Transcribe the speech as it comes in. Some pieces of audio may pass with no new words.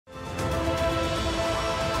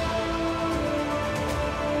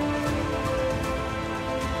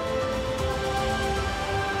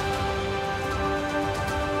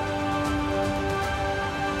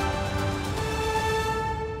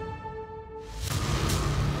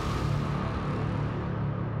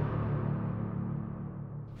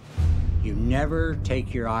You never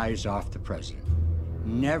take your eyes off the president.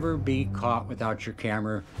 Never be caught without your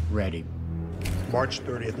camera ready. March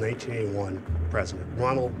 30th, 1981, President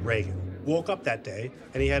Ronald Reagan woke up that day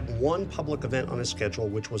and he had one public event on his schedule,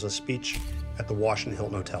 which was a speech at the Washington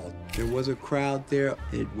Hilton Hotel. There was a crowd there.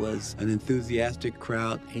 It was an enthusiastic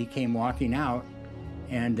crowd. He came walking out,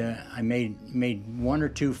 and I made one or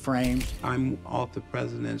two frames. I'm off the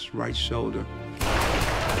president's right shoulder.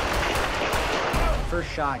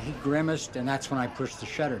 First shot, he grimaced, and that's when I pushed the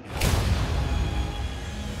shutter down.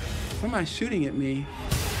 Somebody's shooting at me.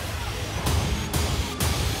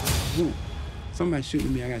 Ooh. Somebody's shooting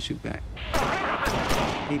at me, I gotta shoot back.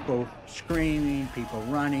 People screaming, people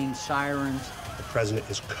running, sirens. The president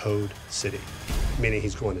is Code City, meaning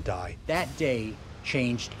he's going to die. That day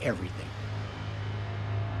changed everything.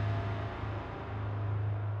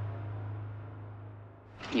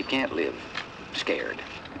 You can't live scared.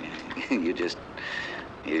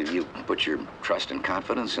 You put your trust and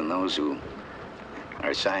confidence in those who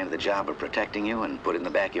are assigned the job of protecting you and put it in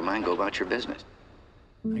the back of your mind, go about your business.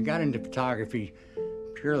 I got into photography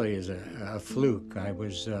purely as a fluke. I'd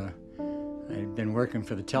been working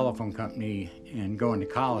for the telephone company and going to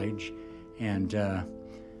college, and I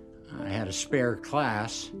had a spare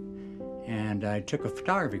class, and I took a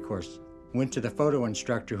photography course. Went to the photo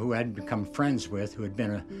instructor who I'd become friends with, who had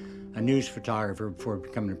been a news photographer before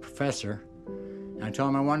becoming a professor. And I told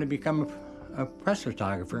him I wanted to become a press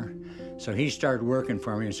photographer. So he started working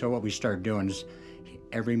for me, and so what we started doing is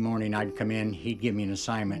every morning I'd come in, he'd give me an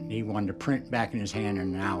assignment, and he wanted to print back in his hand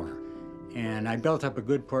in an hour. And I built up a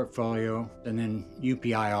good portfolio, and then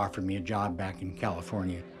UPI offered me a job back in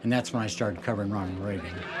California. And that's when I started covering Ronald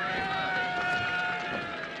Reagan.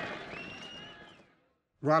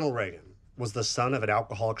 Ronald Reagan was the son of an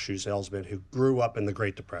alcoholic shoe salesman who grew up in the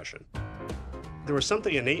Great Depression. There was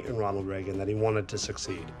something innate in Ronald Reagan that he wanted to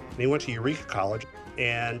succeed. And he went to Eureka College,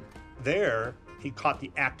 and there he caught the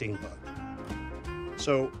acting bug.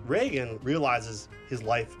 So Reagan realizes his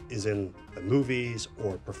life is in the movies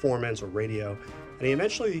or performance or radio, and he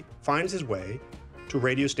eventually finds his way to a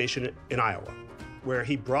radio station in Iowa, where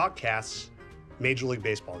he broadcasts Major League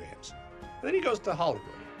Baseball games. And then he goes to Hollywood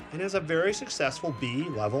and is a very successful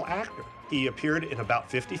B-level actor. He appeared in about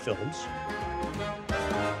 50 films.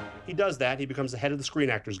 He does that, he becomes the head of the Screen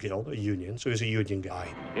Actors Guild, a union, so he's a union guy.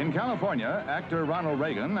 In California, actor Ronald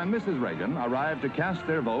Reagan and Mrs. Reagan arrived to cast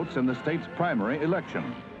their votes in the state's primary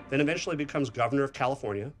election. Then eventually becomes governor of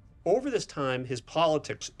California. Over this time, his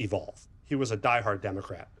politics evolve. He was a diehard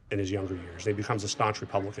Democrat in his younger years, and he becomes a staunch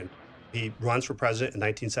Republican. He runs for president in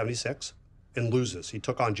 1976 and loses. He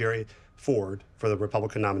took on Jerry Ford for the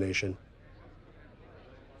Republican nomination.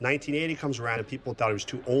 1980 comes around, and people thought he was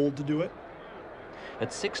too old to do it.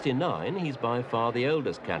 At 69, he's by far the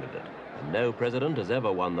oldest candidate, and no president has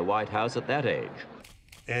ever won the White House at that age.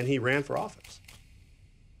 And he ran for office.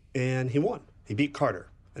 And he won. He beat Carter,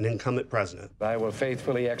 an incumbent president. I will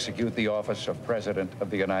faithfully execute the office of President of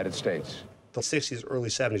the United States. The 60s, early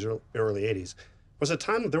 70s, early 80s was a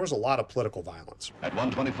time that there was a lot of political violence. At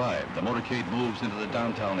 1:25, the motorcade moves into the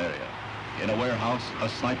downtown area. In a warehouse, a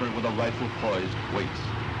sniper with a rifle poised waits.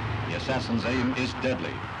 The assassin's aim is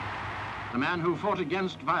deadly. The man who fought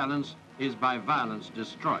against violence is by violence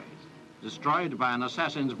destroyed. Destroyed by an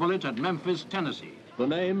assassin's bullet at Memphis, Tennessee. The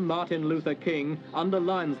name Martin Luther King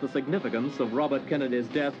underlines the significance of Robert Kennedy's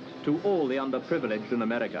death to all the underprivileged in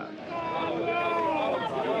America.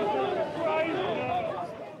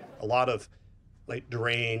 A lot of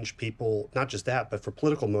deranged people, not just that, but for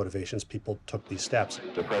political motivations, people took these steps.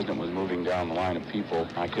 The president was moving down the line of people.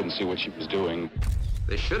 I couldn't see what she was doing.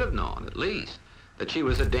 They should have known, at least, that she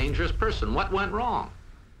was a dangerous person. What went wrong?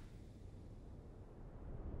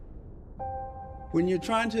 When you're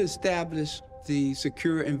trying to establish the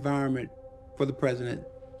secure environment for the president,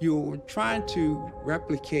 you're trying to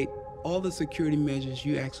replicate all the security measures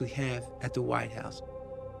you actually have at the White House.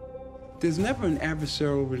 There's never an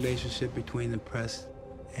adversarial relationship between the press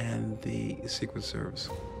and the Secret Service.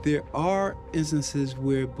 There are instances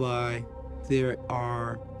whereby there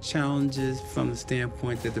are challenges from the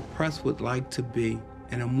standpoint that the press would like to be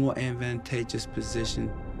in a more advantageous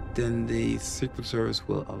position than the Secret Service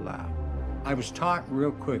will allow. I was taught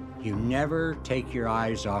real quick, you never take your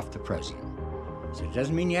eyes off the president. So it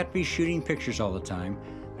doesn't mean you have to be shooting pictures all the time,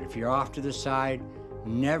 but if you're off to the side,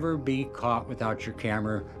 never be caught without your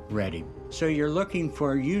camera ready. So you're looking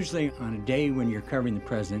for, usually on a day when you're covering the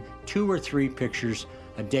president, 2 or 3 pictures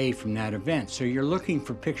a day from that event. So you're looking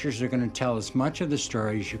for pictures that are going to tell as much of the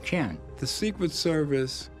story as you can. The Secret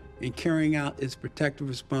Service, in carrying out its protective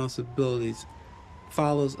responsibilities,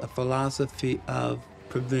 follows a philosophy of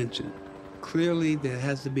prevention. Clearly, there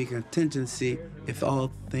has to be contingency if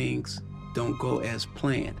all things don't go as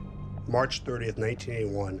planned. March 30th,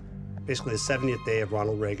 1981, basically the 70th day of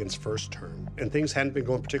Ronald Reagan's first term, and things hadn't been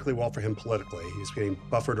going particularly well for him politically. He was getting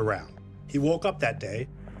buffered around. He woke up that day,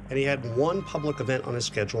 and he had one public event on his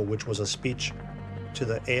schedule, which was a speech to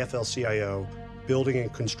the AFL-CIO Building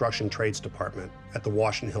and Construction Trades Department at the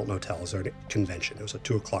Washington Hilton Hotel. It was their convention. It was a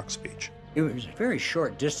 2 o'clock speech. It was a very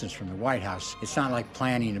short distance from the White House. It's not like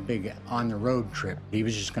planning a big on-the-road trip. He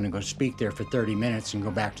was just going to go speak there for 30 minutes and go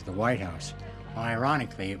back to the White House. Well,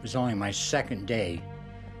 ironically, it was only my second day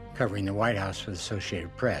covering the White House for the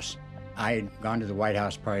Associated Press. I had gone to the White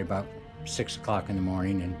House probably about 6 o'clock in the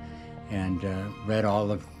morning and read all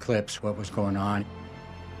the clips, what was going on.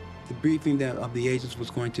 The briefing of the agents was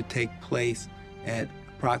going to take place at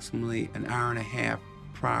approximately an hour and a half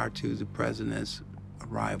prior to the president's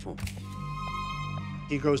arrival.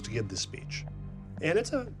 He goes to give this speech. And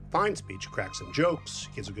it's a fine speech. He cracks some jokes,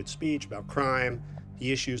 he gives a good speech about crime.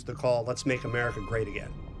 He issues the call, "Let's make America great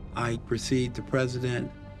again." I precede the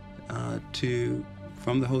president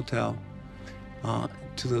from the hotel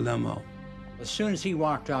to the limo. As soon as he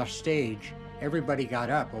walked off stage, everybody got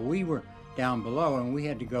up. Well, we were down below, and we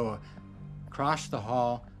had to go across the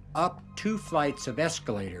hall, up 2 flights of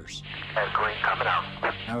escalators. Escalate coming out.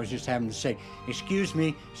 I was just having to say, excuse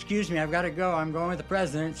me, I've got to go. I'm going with the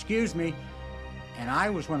president, excuse me. And I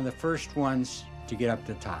was one of the first ones to get up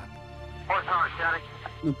to the top. Horsepower static.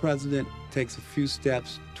 The president takes a few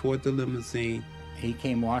steps toward the limousine. He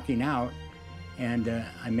came walking out, and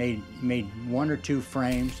I made 1 or 2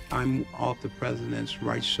 frames. I'm off the president's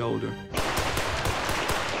right shoulder.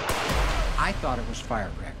 I thought it was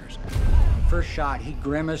firecrackers. First shot, he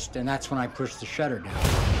grimaced, and that's when I pushed the shutter down.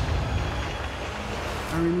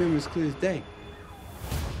 I remember as clear as day.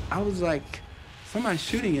 I was like, somebody's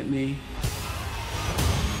shooting at me.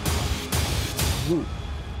 Boom.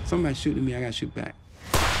 Somebody's shooting at me, I gotta shoot back.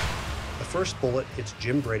 The first bullet hits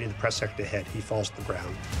Jim Brady, the press secretary, head. He falls to the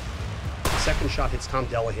ground. The second shot hits Tom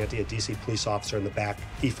Delahanty, a D.C. police officer, in the back.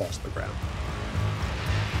 He falls to the ground.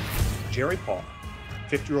 Jerry Parr,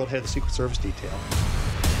 50-year-old head of the Secret Service detail,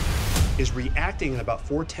 is reacting in about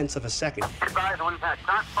 4/10 of a second. Guys, one pack.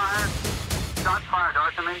 Shots fired. Shots fired.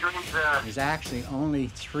 Are some injuries? There's actually only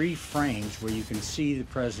 3 frames where you can see the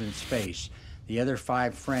president's face. The other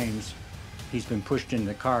 5 frames, he's been pushed into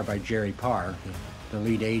the car by Jerry Parr, the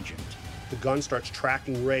lead agent. The gun starts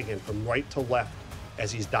tracking Reagan from right to left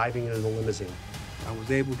as he's diving into the limousine. I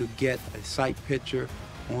was able to get a sight picture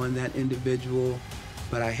on that individual,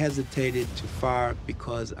 but I hesitated to fire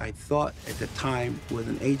because I thought at the time with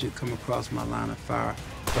an agent come across my line of fire.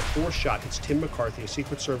 The 4th shot hits Tim McCarthy, a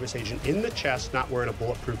Secret Service agent, in the chest, not wearing a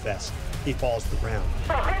bulletproof vest. He falls to the ground.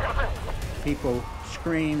 People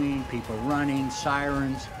screaming, people running,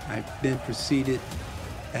 sirens. I then proceeded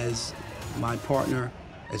as my partner,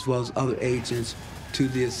 as well as other agents, to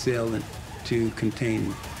the assailant to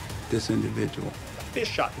contain this individual. The 5th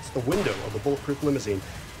shot hits the window of the bulletproof limousine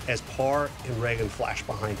as Parr and Reagan flash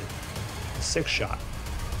behind it. The 6th shot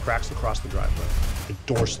cracks across the driveway. A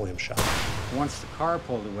door slam shot. Once the car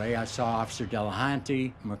pulled away, I saw Officer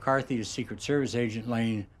Delahanty, McCarthy, the Secret Service agent,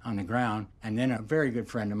 laying on the ground, and then a very good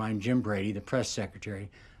friend of mine, Jim Brady, the press secretary,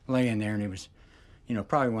 laying there, and it was,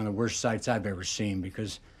 probably one of the worst sights I've ever seen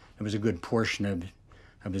because there was a good portion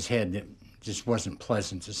of his head that just wasn't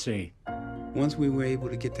pleasant to see. Once we were able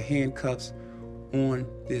to get the handcuffs on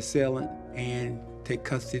the assailant and take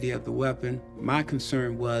custody of the weapon, my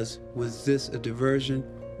concern was this a diversion?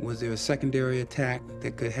 Was there a secondary attack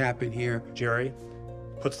that could happen here? Jerry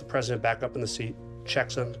puts the president back up in the seat,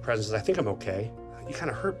 checks him. The president says, "I think I'm okay. You kind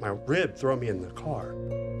of hurt my rib throwing me in the car."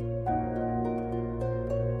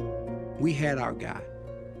 We had our guy.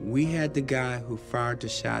 We had the guy who fired the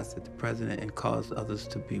shots at the president and caused others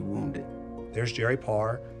to be wounded. There's Jerry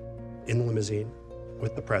Parr in the limousine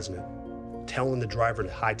with the president, telling the driver to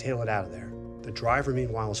hightail it out of there. The driver,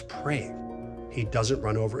 meanwhile, is praying he doesn't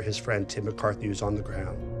run over his friend Tim McCarthy, who's on the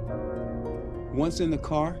ground. Once in the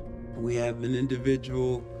car, we have an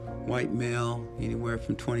individual, white male, anywhere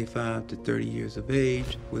from 25 to 30 years of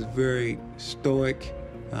age, was very stoic,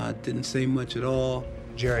 didn't say much at all.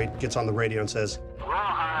 Jerry gets on the radio and says,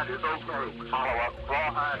 "Rawhide is okay. Follow up.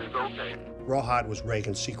 Rawhide is okay." Rawhide was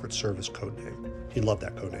Reagan's Secret Service code name. He loved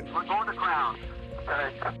that code name. We're going to ground.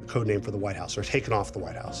 Okay. The code name for the White House, or taken off the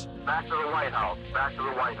White House. Back to the White House. Back to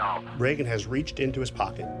the White House. Reagan has reached into his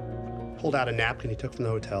pocket, pulled out a napkin he took from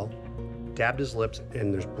the hotel, dabbed his lips,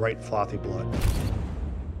 and there's bright, frothy blood.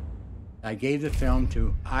 I gave the film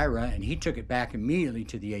to Ira, and he took it back immediately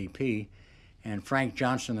to the AP, and Frank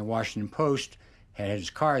Johnson of the Washington Post had his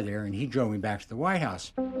car there, and he drove me back to the White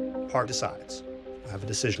House. Parr decides, I have a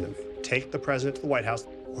decision to make. Take the president to the White House,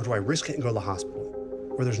 or do I risk it and go to the hospital,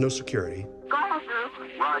 where there's no security? Go ahead,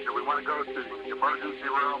 Roger, we want to go to the emergency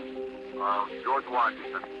room, George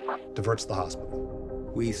Washington. Diverts the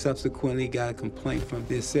hospital. We subsequently got a complaint from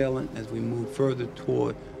the assailant as we moved further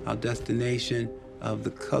toward our destination of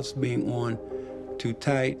the cuffs being on too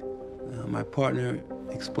tight. My partner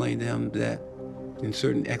explained to him that in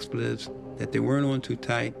certain expletives that they weren't on too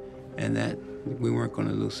tight and that we weren't going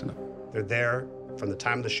to loosen them. They're there from the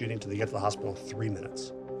time of the shooting till they get to the hospital in 3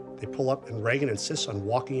 minutes. They pull up and Reagan insists on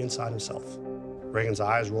walking inside himself. Reagan's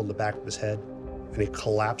eyes roll to the back of his head and he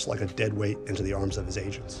collapsed like a dead weight into the arms of his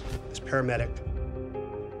agents. His paramedic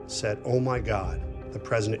said, "Oh my God, the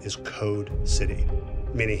president is Code City,"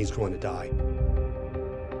 meaning he's going to die.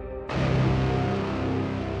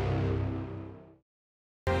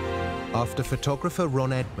 After photographer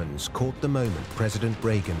Ron Edmonds caught the moment President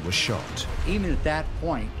Reagan was shot. Even at that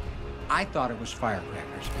point, I thought it was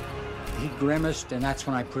firecrackers. He grimaced, and that's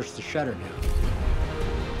when I pushed the shutter down.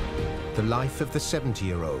 The life of the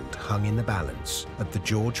 70-year-old hung in the balance at the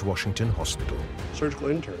George Washington Hospital. Surgical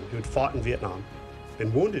intern who had fought in Vietnam,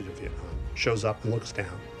 been wounded in Vietnam, shows up and looks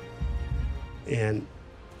down. And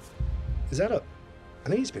I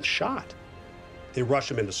think he's been shot. They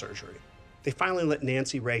rush him into surgery. They finally let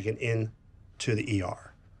Nancy Reagan in to the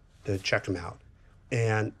ER to check him out.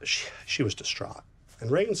 And she was distraught. And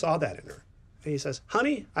Reagan saw that in her. And he says,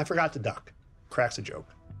 "Honey, I forgot to duck." Cracks a joke.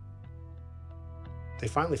 They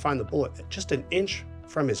finally find the bullet at just an inch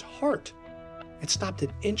from his heart. It stopped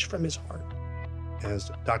an inch from his heart.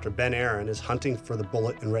 As Dr. Ben Aaron is hunting for the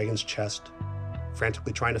bullet in Reagan's chest,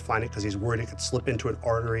 frantically trying to find it because he's worried it could slip into an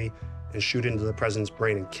artery and shoot into the president's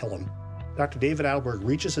brain and kill him, Dr. David Adelberg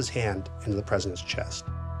reaches his hand into the president's chest,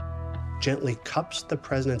 gently cups the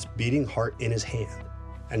president's beating heart in his hand,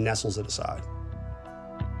 and nestles it aside.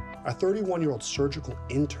 A 31-year-old surgical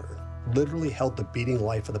intern literally held the beating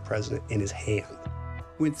life of the president in his hand.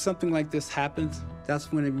 When something like this happens,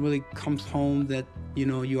 that's when it really comes home that,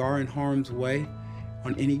 you are in harm's way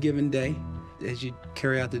on any given day as you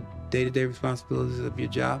carry out the day-to-day responsibilities of your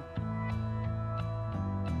job.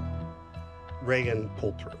 Reagan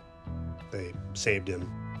pulled through. They saved him.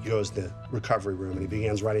 He goes to the recovery room and he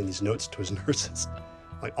begins writing these notes to his nurses.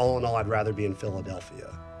 Like, all in all, I'd rather be in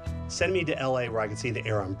Philadelphia. Send me to LA where I can see the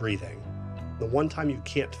air I'm breathing. The one time you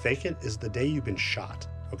can't fake it is the day you've been shot,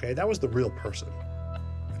 okay? That was the real person.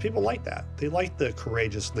 People like that. They like the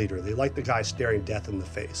courageous leader. They like the guy staring death in the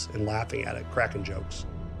face and laughing at it, cracking jokes.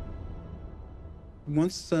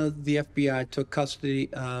 Once the FBI took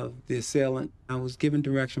custody of the assailant, I was given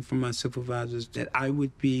direction from my supervisors that I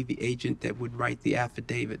would be the agent that would write the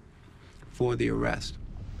affidavit for the arrest.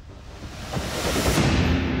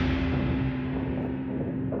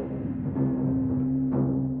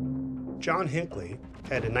 John Hinckley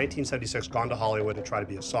had in 1976 gone to Hollywood to try to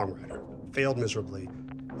be a songwriter, failed miserably,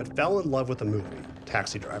 but fell in love with the movie,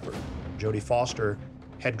 Taxi Driver. Jodie Foster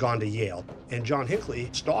had gone to Yale, and John Hinckley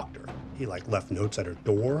stalked her. He left notes at her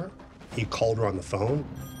door. He called her on the phone,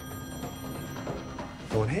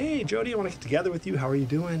 going, "Hey, Jodie, I want to get together with you. How are you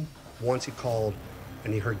doing?" Once he called,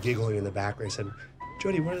 and he heard giggling in the background. He said,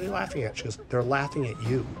 "Jodie, what are they laughing at?" She goes, "They're laughing at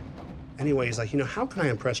you." Anyway, he's like, how can I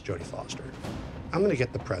impress Jodie Foster? I'm going to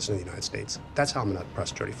get the president of the United States. That's how I'm going to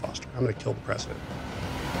impress Jodie Foster. I'm going to kill the president.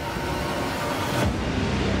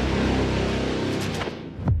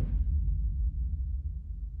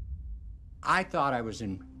 I thought I was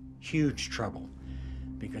in huge trouble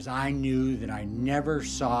because I knew that I never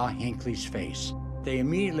saw Hinckley's face. They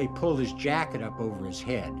immediately pulled his jacket up over his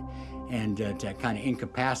head and to kind of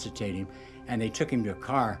incapacitate him, and they took him to a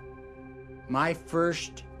car. My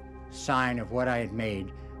first sign of what I had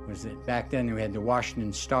made was that back then we had the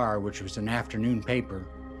Washington Star, which was an afternoon paper,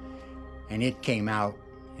 and it came out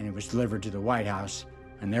and it was delivered to the White House,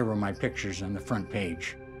 and there were my pictures on the front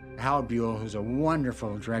page. Hal Buell, who's a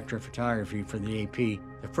wonderful director of photography for the AP,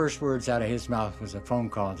 the first words out of his mouth was a phone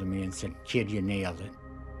call to me and said, "Kid, you nailed it."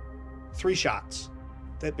 3 shots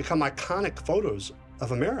that become iconic photos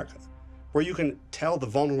of America, where you can tell the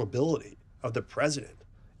vulnerability of the president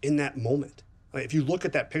in that moment. If you look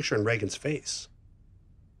at that picture in Reagan's face.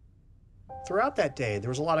 Throughout that day, there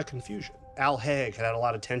was a lot of confusion. Al Haig had a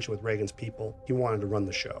lot of tension with Reagan's people. He wanted to run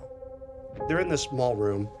the show. They're in this small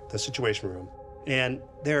room, the Situation Room, and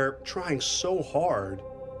they're trying so hard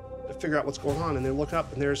to figure out what's going on, and they look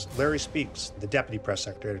up, and there's Larry Speaks, the deputy press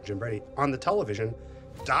secretary to Jim Brady, on the television,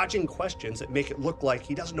 dodging questions that make it look like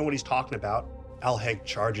he doesn't know what he's talking about. Al Haig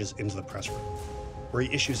charges into the press room, where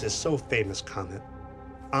he issues this so famous comment,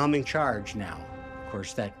 "I'm in charge now." Of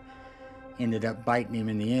course, that, ended up biting him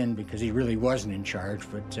in the end because he really wasn't in charge,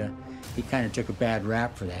 but he kind of took a bad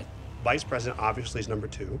rap for that. Vice President obviously is number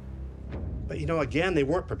 2. But, you know, again, they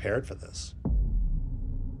weren't prepared for this.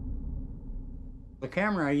 The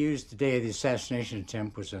camera I used the day of the assassination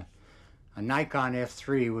attempt was a Nikon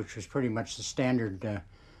F3, which was pretty much the standard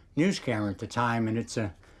news camera at the time, and it's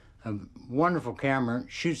a wonderful camera.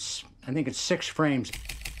 It shoots, I think it's 6 frames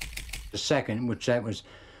a second, which that was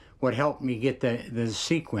what helped me get the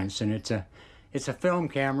sequence. And it's a film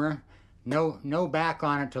camera, no back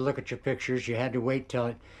on it to look at your pictures. You had to wait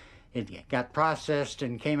till it got processed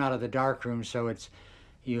and came out of the darkroom, so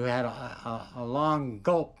you had a long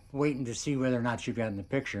gulp waiting to see whether or not you got in the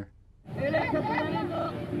picture.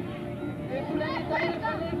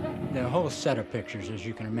 The whole set of pictures, as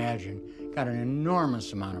you can imagine, got an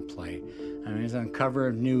enormous amount of play. I mean, I was on the cover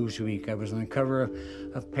of Newsweek. I was on the cover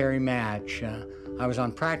of Perry Match. I was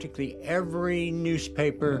on practically every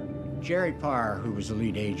newspaper. Jerry Parr, who was the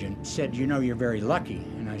lead agent, said, "You know, you're very lucky."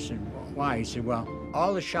 And I said, "Well, why?" He said, "Well,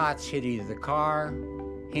 all the shots hit either the car,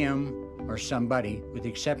 him, or somebody, with the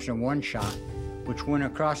exception of one shot, which went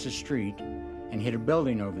across the street and hit a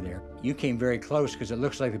building over there. You came very close because it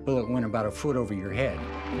looks like the bullet went about a foot over your head."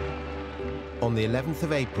 On the 11th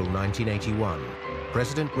of April 1981,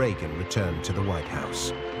 President Reagan returned to the White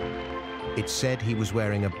House. It's said he was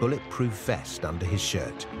wearing a bulletproof vest under his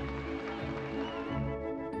shirt.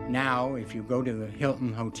 Now, if you go to the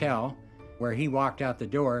Hilton Hotel, where he walked out the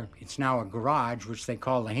door, it's now a garage, which they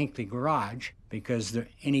call the Hinckley Garage, because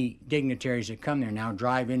any dignitaries that come there now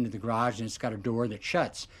drive into the garage, and it's got a door that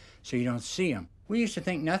shuts, so you don't see them. We used to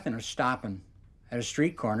think nothing of stopping at a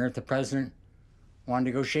street corner if the president wanted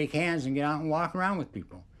to go shake hands and get out and walk around with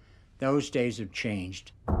people. Those days have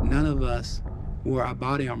changed. None of us wore our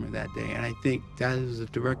body armor that day, and I think that is a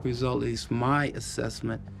direct result, at least my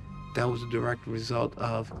assessment, that was a direct result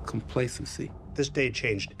of complacency. This day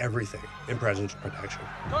changed everything in presidential protection.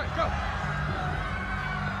 Go.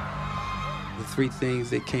 The 3 things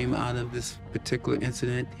that came out of this particular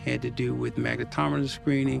incident had to do with magnetometer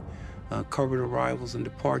screening, covered arrivals and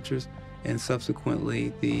departures, and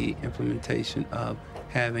subsequently the implementation of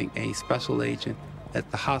having a special agent at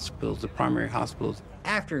the hospitals, the primary hospitals.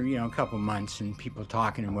 After, a couple months and people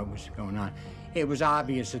talking and what was going on, it was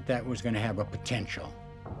obvious that was going to have a potential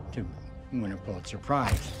to win a Pulitzer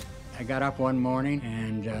Prize. I got up one morning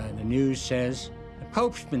and the news says, the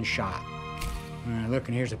Pope's been shot. And I look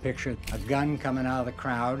and here's a picture, a gun coming out of the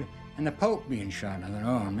crowd and the Pope being shot. I thought,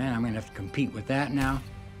 oh man, I'm gonna have to compete with that now.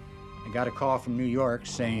 I got a call from New York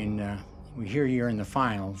saying, we hear you're in the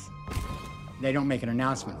finals. They don't make an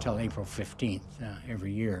announcement until April 15th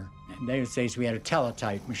every year. And they would say, so we had a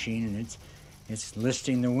teletype machine and it's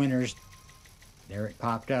listing the winners. There it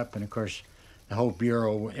popped up, and of course, the whole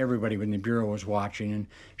bureau, everybody in the bureau was watching, and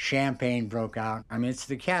champagne broke out. I mean, it's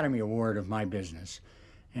the Academy Award of my business.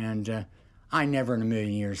 And I never in a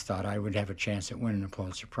million years thought I would have a chance at winning a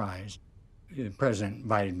Pulitzer Prize. The president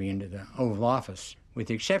invited me into the Oval Office. With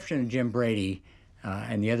the exception of Jim Brady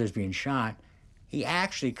and the others being shot, he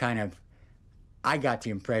actually I got the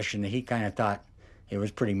impression that he kind of thought it was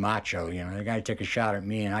pretty macho. The guy took a shot at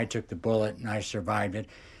me and I took the bullet and I survived it.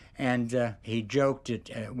 And he joked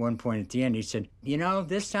at one point at the end, he said,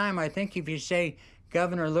 this time I think if you say,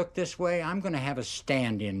 "Governor, look this way," I'm going to have a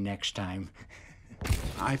stand-in next time.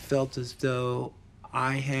 I felt as though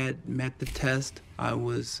I had met the test. I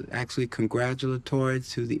was actually congratulatory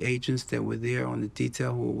to the agents that were there on the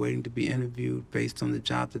detail who were waiting to be interviewed based on the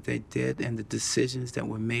job that they did and the decisions that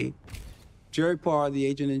were made. Jerry Parr, the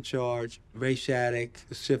agent in charge, Ray Shattuck,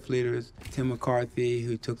 the shift leaders, Tim McCarthy,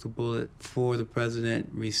 who took the bullet for the president,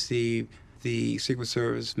 received the Secret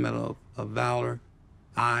Service Medal of Valor.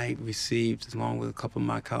 I received, along with a couple of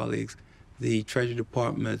my colleagues, the Treasury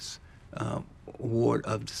Department's Award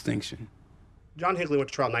of Distinction. John Hinckley went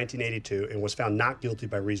to trial in 1982 and was found not guilty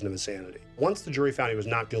by reason of insanity. Once the jury found he was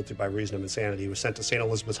not guilty by reason of insanity, he was sent to St.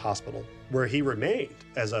 Elizabeth's Hospital, where he remained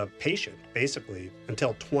as a patient, basically,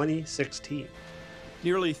 until 2016.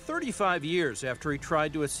 Nearly 35 years after he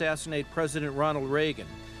tried to assassinate President Ronald Reagan,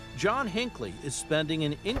 John Hinckley is spending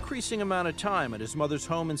an increasing amount of time at his mother's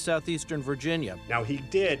home in southeastern Virginia. Now, he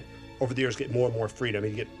did, over the years, get more and more freedom.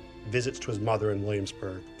 He'd get visits to his mother in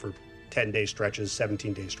Williamsburg for 10-day stretches,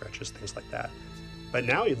 17-day stretches, things like that. But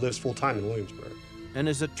now he lives full-time in Williamsburg. And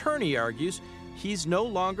his attorney argues he's no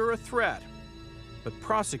longer a threat. But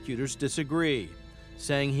prosecutors disagree,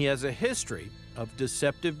 saying he has a history of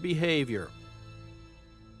deceptive behavior.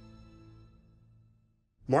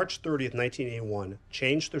 March 30th, 1981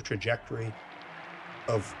 changed the trajectory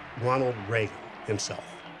of Ronald Reagan himself,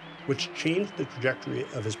 which changed the trajectory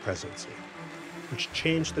of his presidency. which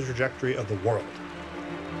changed the trajectory of the world.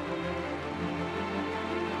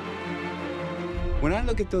 When I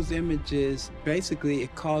look at those images, basically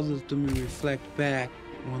it causes them to reflect back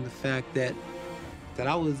on the fact that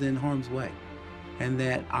I was in harm's way and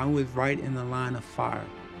that I was right in the line of fire.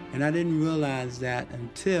 And I didn't realize that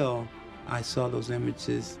until I saw those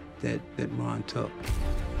images that Ron took.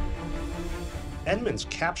 Edmonds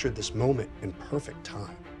captured this moment in perfect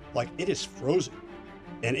time. Like, it is frozen,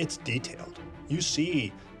 and it's detailed. You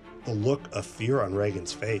see the look of fear on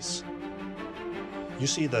Reagan's face. You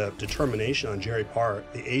see the determination on Jerry Parr,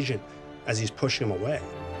 the agent, as he's pushing him away.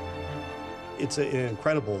 It's an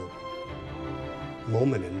incredible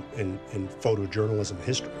moment in photojournalism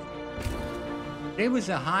history. It was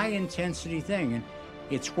a high-intensity thing, and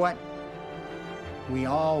it's what we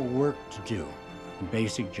all work to do, the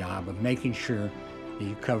basic job of making sure that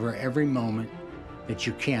you cover every moment that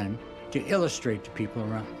you can to illustrate to people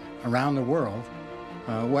around the world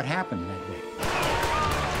what happened that day.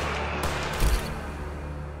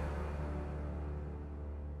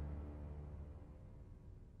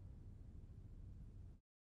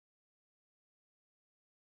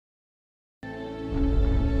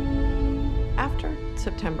 After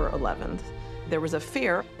September 11th, there was a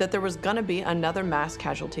fear that there was going to be another mass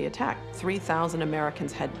casualty attack. 3,000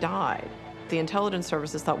 Americans had died. The intelligence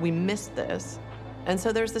services thought, we missed this. And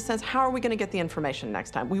so there's the sense, how are we going to get the information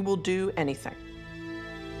next time? We will do anything.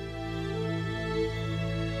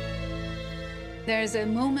 There's a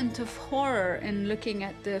moment of horror in looking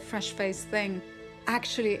at the fresh-faced thing,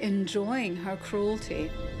 actually enjoying her cruelty.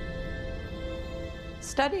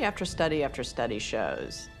 Study after study after study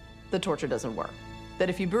shows the torture doesn't work. That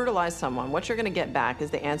if you brutalize someone, what you're going to get back is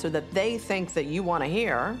the answer that they think that you want to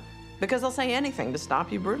hear, because they'll say anything to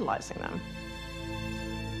stop you brutalizing them.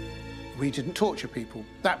 We didn't torture people.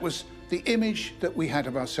 That was the image that we had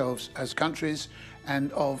of ourselves as countries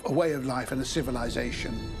and of a way of life and a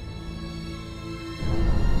civilization.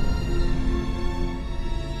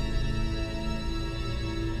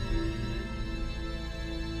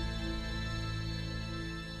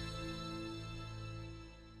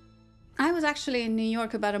 I was actually in New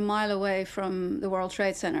York, about a mile away from the World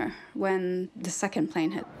Trade Center when the second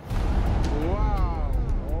plane hit.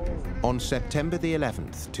 On September the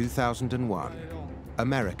 11th, 2001,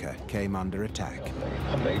 America came under attack.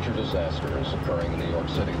 A major disaster is occurring in New York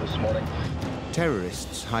City this morning.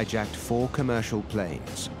 Terrorists hijacked 4 commercial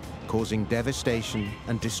planes, causing devastation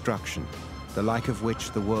and destruction, the like of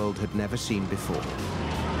which the world had never seen before.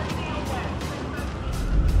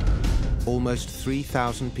 Almost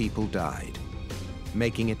 3,000 people died,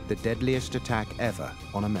 making it the deadliest attack ever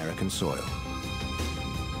on American soil.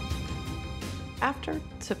 After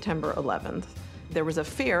September 11th, there was a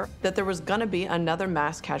fear that there was going to be another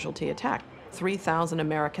mass casualty attack. 3,000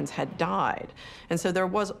 Americans had died. And so there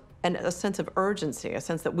was a sense of urgency, a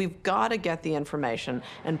sense that we've got to get the information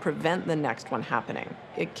and prevent the next one happening.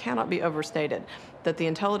 It cannot be overstated that the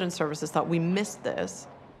intelligence services thought, we missed this.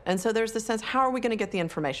 And so there's the sense, how are we going to get the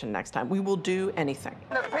information next time? We will do anything.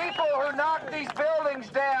 The people who knocked these buildings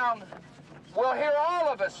down will hear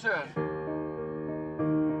all of us soon.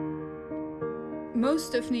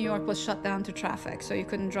 Most of New York was shut down to traffic, so you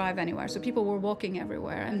couldn't drive anywhere. So people were walking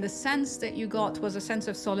everywhere. And the sense that you got was a sense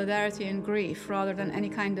of solidarity and grief rather than any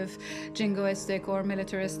kind of jingoistic or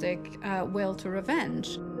militaristic will to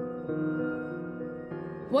revenge.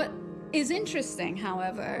 What is interesting,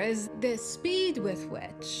 however, is the speed with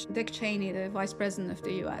which Dick Cheney, the Vice President of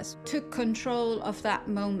the US, took control of that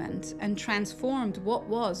moment and transformed what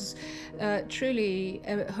was truly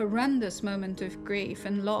a horrendous moment of grief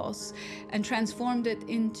and loss, and transformed it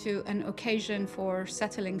into an occasion for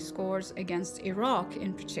settling scores against Iraq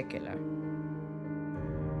in particular.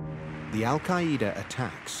 The Al-Qaeda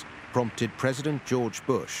attacks prompted President George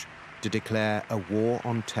Bush to declare a war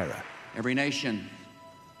on terror. Every nation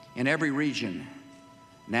in every region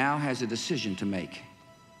now has a decision to make.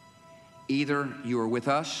 Either you are with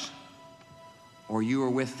us or you are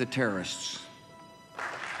with the terrorists.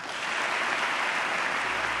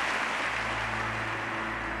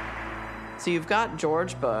 So you've got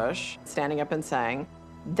George Bush standing up and saying,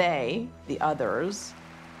 they, the others,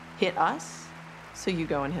 hit us, so you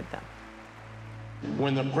go and hit them.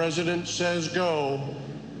 When the president says go,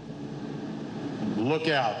 look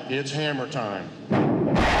out, it's hammer time.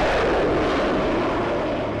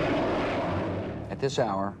 At this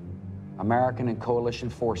hour, American and coalition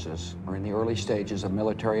forces are in the early stages of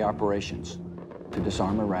military operations to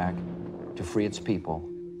disarm Iraq, to free its people,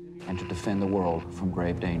 and to defend the world from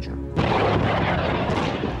grave danger.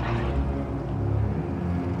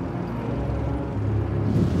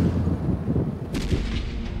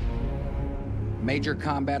 Major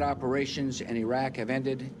combat operations in Iraq have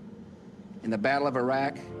ended. In the Battle of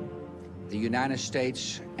Iraq, the United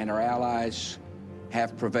States and our allies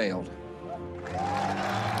have prevailed.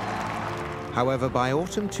 However, by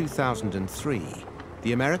autumn 2003,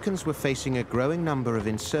 the Americans were facing a growing number of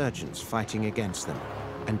insurgents fighting against them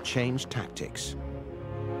and changed tactics.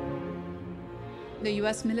 The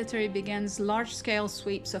US military begins large-scale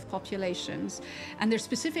sweeps of populations, and they're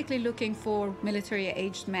specifically looking for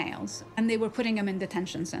military-aged males, and they were putting them in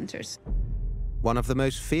detention centers. One of the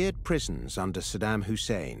most feared prisons under Saddam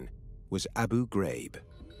Hussein was Abu Ghraib.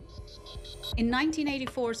 In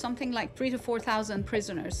 1984, something like 3,000 to 4,000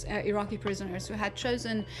 prisoners, Iraqi prisoners, who had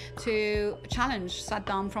chosen to challenge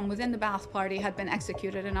Saddam from within the Ba'ath Party had been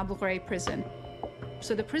executed in Abu Ghraib prison.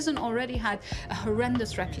 So the prison already had a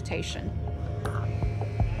horrendous reputation.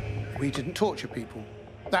 We didn't torture people.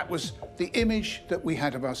 That was the image that we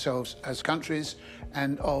had of ourselves as countries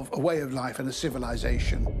and of a way of life and a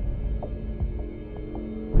civilization.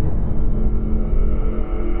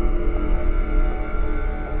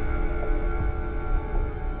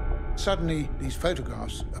 Suddenly, these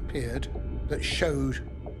photographs appeared that showed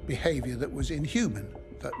behavior that was inhuman,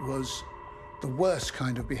 that was the worst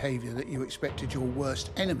kind of behavior that you expected your worst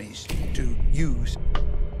enemies to use.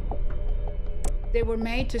 They were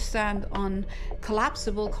made to stand on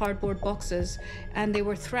collapsible cardboard boxes, and they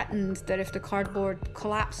were threatened that if the cardboard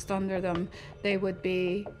collapsed under them, they would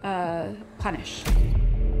be punished.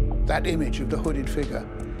 That image of the hooded figure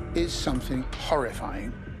is something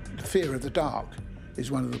horrifying. The fear of the dark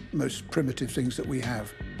is one of the most primitive things that we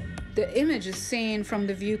have. The image is seen from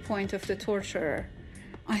the viewpoint of the torturer.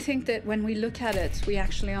 I think that when we look at it, we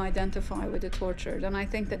actually identify with the tortured, and I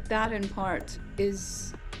think that that in part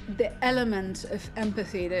is the element of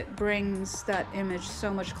empathy that brings that image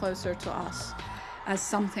so much closer to us as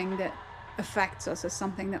something that affects us, as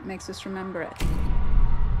something that makes us remember it.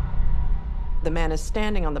 The man is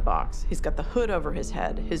standing on the box. He's got the hood over his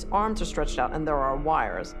head. His arms are stretched out, and there are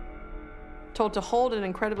wires. Told to hold an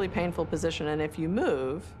incredibly painful position, and if you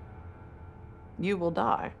move, you will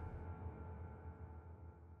die.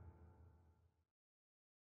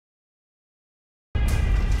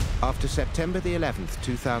 After September the 11th,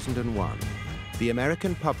 2001, the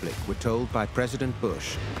American public were told by President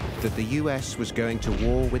Bush that the US was going to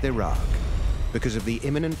war with Iraq because of the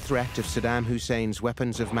imminent threat of Saddam Hussein's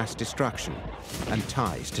weapons of mass destruction and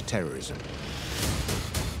ties to terrorism.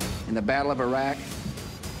 In the Battle of Iraq,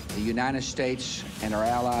 the United States and our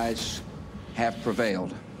allies have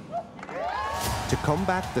prevailed. To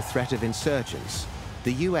combat the threat of insurgents,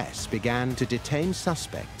 the US began to detain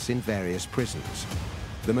suspects in various prisons.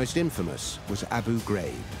 The most infamous was Abu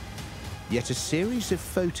Ghraib. Yet a series of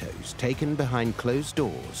photos taken behind closed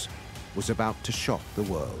doors was about to shock the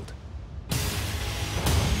world.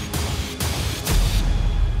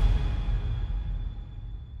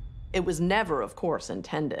 It was never, of course,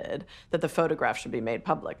 intended that the photograph should be made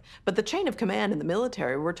public. But the chain of command in the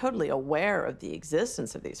military were totally aware of the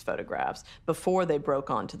existence of these photographs before they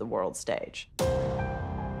broke onto the world stage.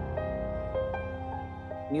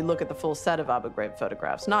 You look at the full set of Abu Ghraib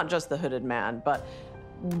photographs, not just the hooded man, but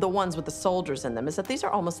the ones with the soldiers in them, is that these are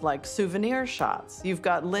almost like souvenir shots. You've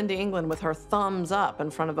got Linda England with her thumbs up in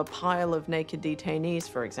front of a pile of naked detainees,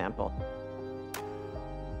 for example.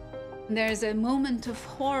 There's a moment of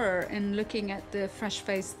horror in looking at the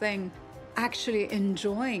fresh-faced thing, actually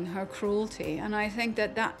enjoying her cruelty. And I think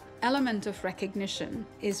that that element of recognition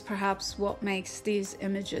is perhaps what makes these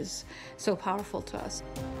images so powerful to us.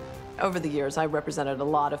 Over the years, I represented a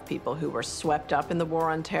lot of people who were swept up in the war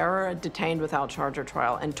on terror, detained without charge or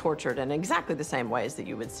trial, and tortured in exactly the same ways that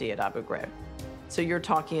you would see at Abu Ghraib. So you're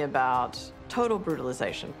talking about total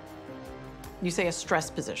brutalization. You say a stress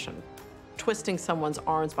position, twisting someone's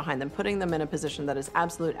arms behind them, putting them in a position that is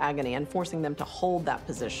absolute agony and forcing them to hold that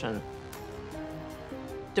position,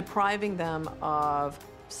 depriving them of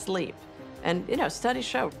sleep. And, you know, studies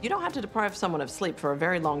show you don't have to deprive someone of sleep for a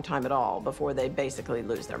very long time at all before they basically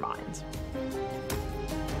lose their minds.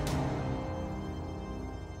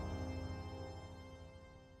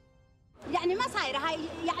 يعني ما صايرة هاي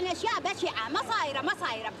يعني أشياء بشعة ما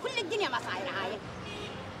صايرة بكل الدنيا ما صايرة هاي.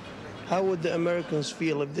 How would the Americans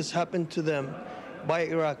feel if this happened to them by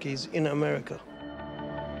Iraqis in America?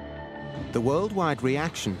 The worldwide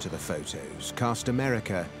reaction to the photos cast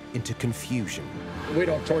America into confusion. We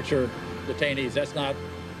don't torture detainees. That's not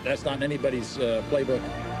in anybody's playbook.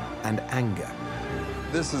 And anger.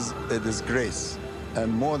 This is a disgrace,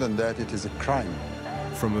 and more than that, it is a crime.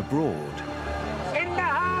 From abroad.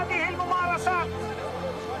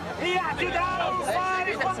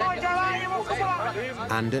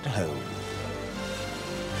 And at home.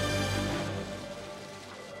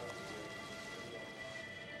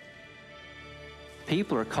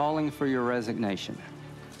 People are calling for your resignation.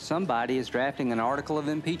 Somebody is drafting an article of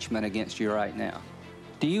impeachment against you right now.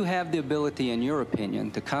 Do you have the ability, in your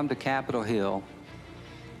opinion, to come to Capitol Hill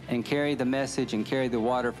and carry the message and carry the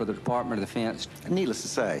water for the Department of Defense? Needless to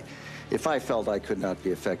say, if I felt I could not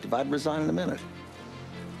be effective, I'd resign in a minute.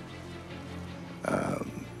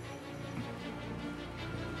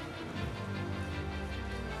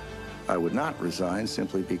 I would not resign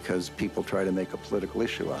simply because people try to make a political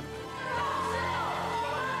issue out of it.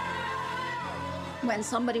 When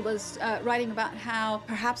somebody was writing about how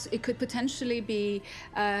perhaps it could potentially be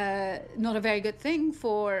not a very good thing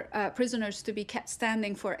for prisoners to be kept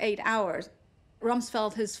standing for 8 hours,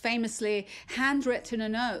 Rumsfeld has famously handwritten a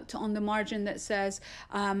note on the margin that says,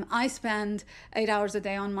 I spend 8 hours a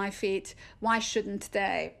day on my feet, why shouldn't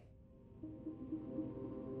they?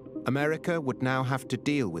 America would now have to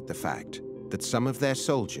deal with the fact that some of their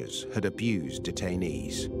soldiers had abused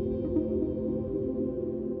detainees.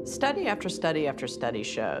 Study after study after study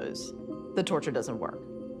shows that torture doesn't work.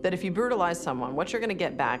 That if you brutalize someone, what you're going to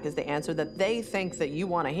get back is the answer that they think that you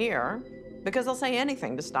want to hear, because they'll say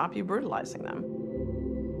anything to stop you brutalizing them.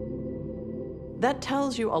 That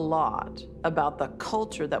tells you a lot about the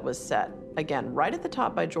culture that was set, again, right at the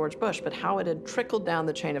top by George Bush, but how it had trickled down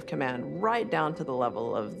the chain of command, right down to the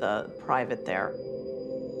level of the private there.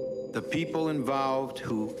 The people involved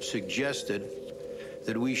who suggested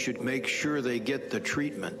that we should make sure they get the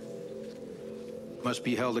treatment must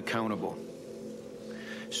be held accountable.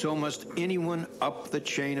 So must anyone up the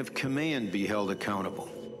chain of command be held accountable.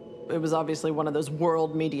 It was obviously one of those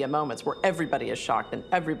world media moments where everybody is shocked and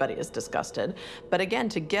everybody is disgusted. But again,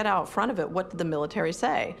 to get out front of it, what did the military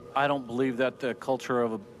say? I don't believe that the culture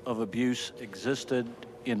of abuse existed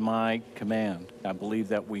in my command. I believe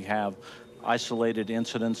that we have isolated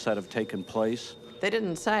incidents that have taken place. They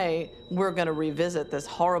didn't say, we're going to revisit this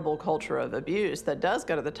horrible culture of abuse that does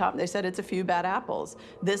go to the top. They said it's a few bad apples.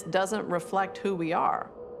 This doesn't reflect who we are.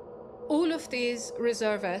 All of these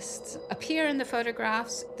reservists appear in the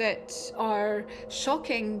photographs that are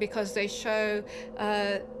shocking because they show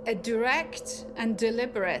a direct and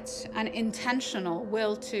deliberate and intentional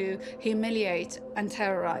will to humiliate and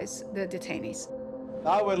terrorize the detainees.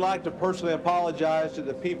 I would like to personally apologize to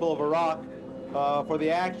the people of Iraq for the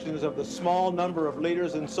actions of the small number of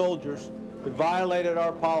leaders and soldiers who violated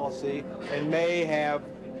our policy and may have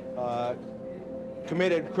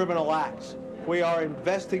committed criminal acts. We are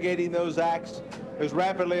investigating those acts as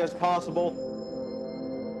rapidly as possible.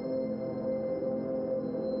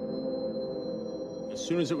 As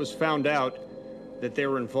soon as it was found out that they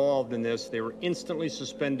were involved in this, they were instantly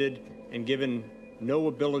suspended and given no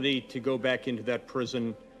ability to go back into that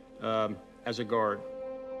prison as a guard.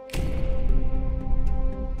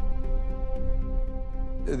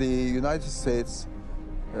 The United States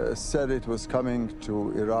said it was coming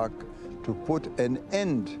to Iraq to put an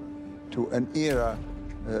end to an era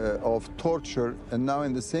of torture, and now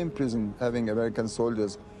in the same prison having American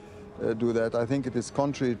soldiers do that. I think it is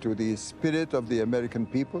contrary to the spirit of the American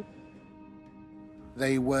people.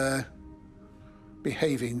 They were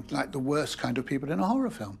behaving like the worst kind of people in a horror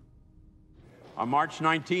film. On March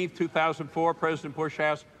 19, 2004, President Bush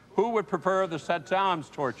asked, who would prefer the Saddam's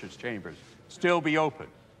torture chambers still be open?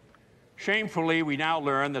 Shamefully, we now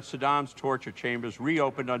learn that Saddam's torture chambers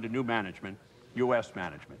reopened under new management, U.S.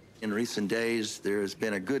 management. In recent days, there has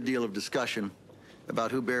been a good deal of discussion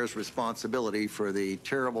about who bears responsibility for the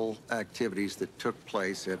terrible activities that took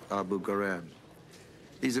place at Abu Ghraib.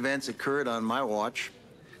 These events occurred on my watch.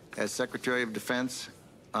 As Secretary of Defense,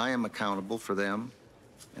 I am accountable for them,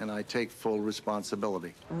 and I take full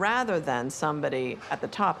responsibility. Rather than somebody at the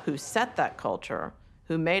top who set that culture,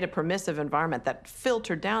 who made a permissive environment that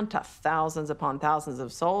filtered down to thousands upon thousands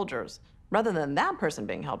of soldiers, rather than that person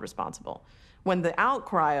being held responsible, when the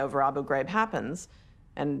outcry over Abu Ghraib happens,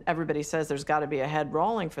 and everybody says there's got to be a head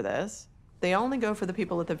rolling for this, they only go for the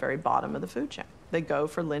people at the very bottom of the food chain. They go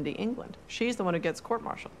for Lindy England. She's the one who gets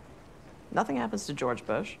court-martialed. Nothing happens to George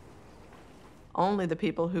Bush. Only the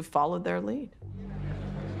people who followed their lead.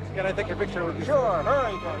 Can I take a picture with you? Sure,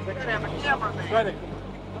 hurry. They're gonna have a camera man. Ready.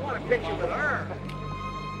 I want a picture with her.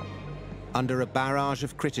 Under a barrage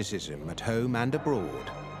of criticism at home and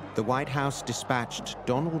abroad, the White House dispatched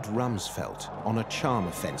Donald Rumsfeld on a charm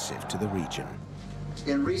offensive to the region.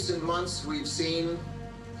 In recent months, we've seen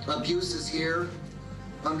abuses here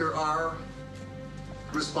under our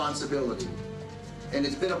responsibility. And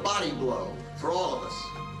it's been a body blow for all of us.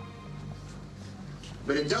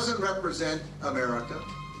 But it doesn't represent America.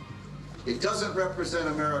 It doesn't represent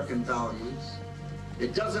American values.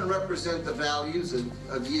 It doesn't represent the values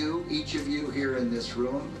of you, each of you here in this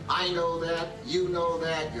room. I know that, you know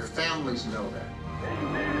that, your families know that.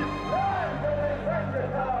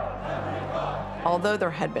 Although there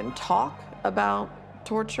had been talk about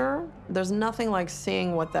torture, there's nothing like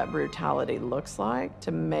seeing what that brutality looks like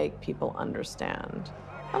to make people understand.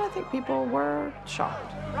 And I think people were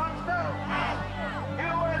shocked.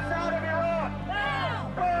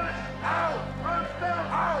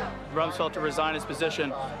 Rumsfeld to resign his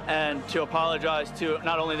position and to apologize to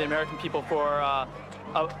not only the American people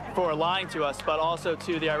for lying to us, but also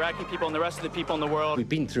to the Iraqi people and the rest of the people in the world. We've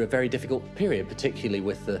been through a very difficult period, particularly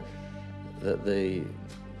with the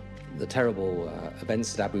terrible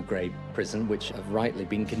events at Abu Ghraib prison, which have rightly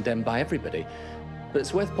been condemned by everybody. But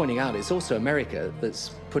it's worth pointing out it's also America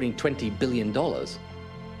that's putting $20 billion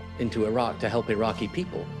into Iraq to help Iraqi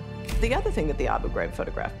people. The other thing that the Abu Ghraib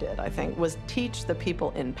photograph did, I think, was teach the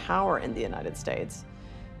people in power in the United States,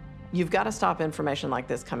 you've got to stop information like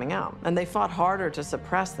this coming out. And they fought harder to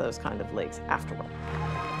suppress those kind of leaks afterward.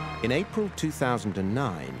 In April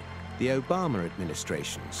 2009, the Obama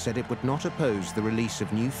administration said it would not oppose the release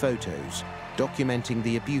of new photos documenting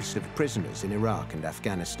the abuse of prisoners in Iraq and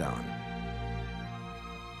Afghanistan.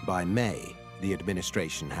 By May, the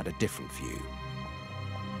administration had a different view.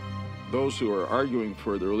 Those who are arguing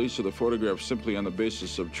for the release of the photographs simply on the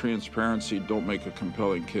basis of transparency don't make a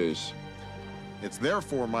compelling case. It's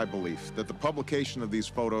therefore my belief that the publication of these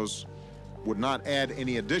photos would not add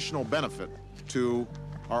any additional benefit to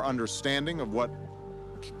our understanding of what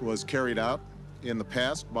was carried out in the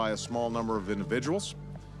past by a small number of individuals.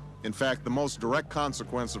 In fact, the most direct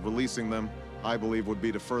consequence of releasing them, I believe, would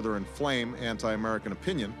be to further inflame anti-American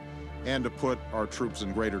opinion and to put our troops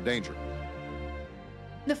in greater danger.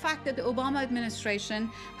 The fact that the Obama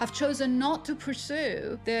administration have chosen not to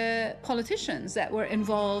pursue the politicians that were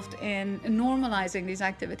involved in normalizing these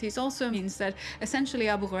activities also means that essentially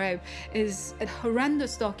Abu Ghraib is a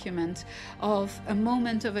horrendous document of a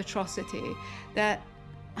moment of atrocity that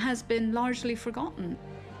has been largely forgotten.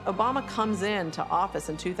 Obama comes into office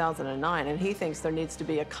in 2009 and he thinks there needs to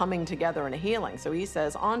be a coming together and a healing. So he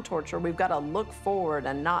says on torture, we've got to look forward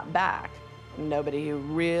and not back. Nobody who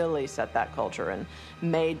really set that culture and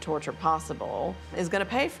made torture possible is going to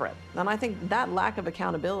pay for it. And I think that lack of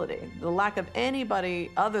accountability, the lack of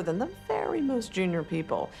anybody other than the very most junior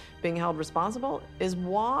people being held responsible is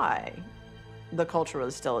why the culture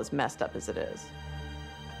is still as messed up as it is.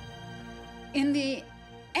 In the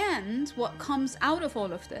end, what comes out of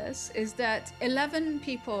all of this is that 11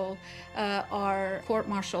 people are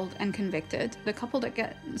court-martialed and convicted. The couple that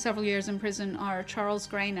get several years in prison are Charles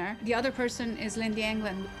Grainer. The other person is Lindy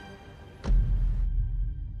England.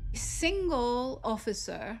 Single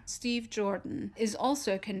officer, Steve Jordan, is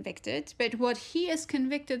also convicted, but what he is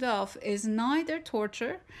convicted of is neither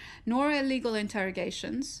torture nor illegal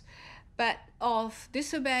interrogations, but of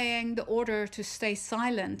disobeying the order to stay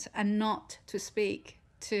silent and not to speak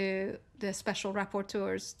to the special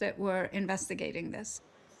rapporteurs that were investigating this.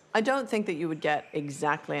 I don't think that you would get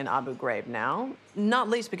exactly an Abu Ghraib now, not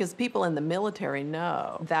least because people in the military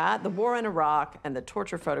know that the war in Iraq and the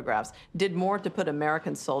torture photographs did more to put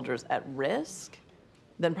American soldiers at risk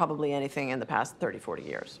than probably anything in the past 30, 40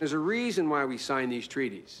 years. There's a reason why we signed these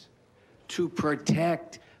treaties. To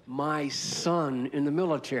protect my son in the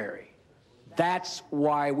military. That's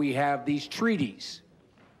why we have these treaties.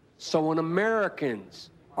 So when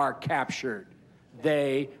Americans are captured,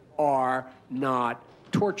 they are not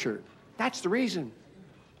tortured. That's the reason,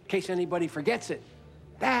 in case anybody forgets it.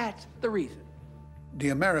 That's the reason. The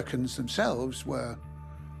Americans themselves were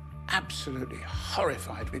absolutely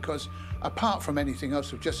horrified because, apart from anything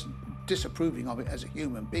else of just disapproving of it as a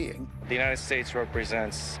human being. The United States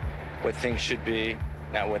represents what things should be,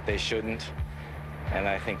 not what they shouldn't. And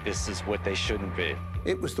I think this is what they shouldn't be.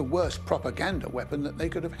 It was the worst propaganda weapon that they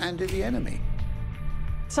could have handed the enemy.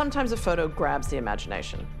 Sometimes a photo grabs the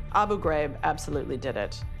imagination. Abu Ghraib absolutely did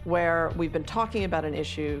it, where we've been talking about an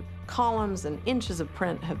issue, columns and inches of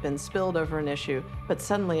print have been spilled over an issue, but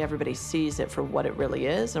suddenly everybody sees it for what it really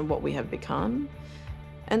is and what we have become.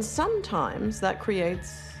 And sometimes that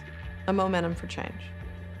creates a momentum for change.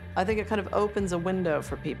 I think it kind of opens a window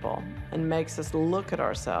for people and makes us look at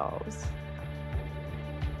ourselves.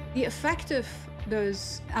 The effect of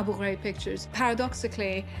those Abu Ghraib pictures,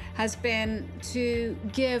 paradoxically, has been to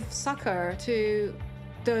give succor to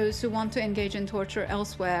those who want to engage in torture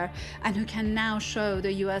elsewhere and who can now show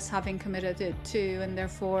the US having committed it too and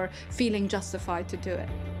therefore feeling justified to do it.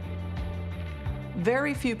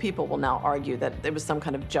 Very few people will now argue that it was some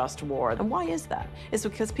kind of just war. And why is that? It's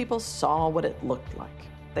because people saw what it looked like.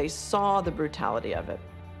 They saw the brutality of it.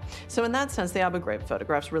 So in that sense, the Abu Ghraib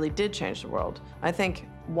photographs really did change the world. I think,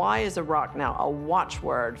 why is Iraq now a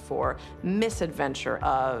watchword for misadventure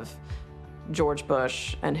of George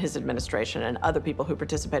Bush and his administration and other people who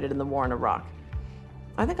participated in the war in Iraq.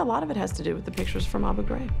 I think a lot of it has to do with the pictures from Abu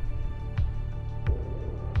Ghraib.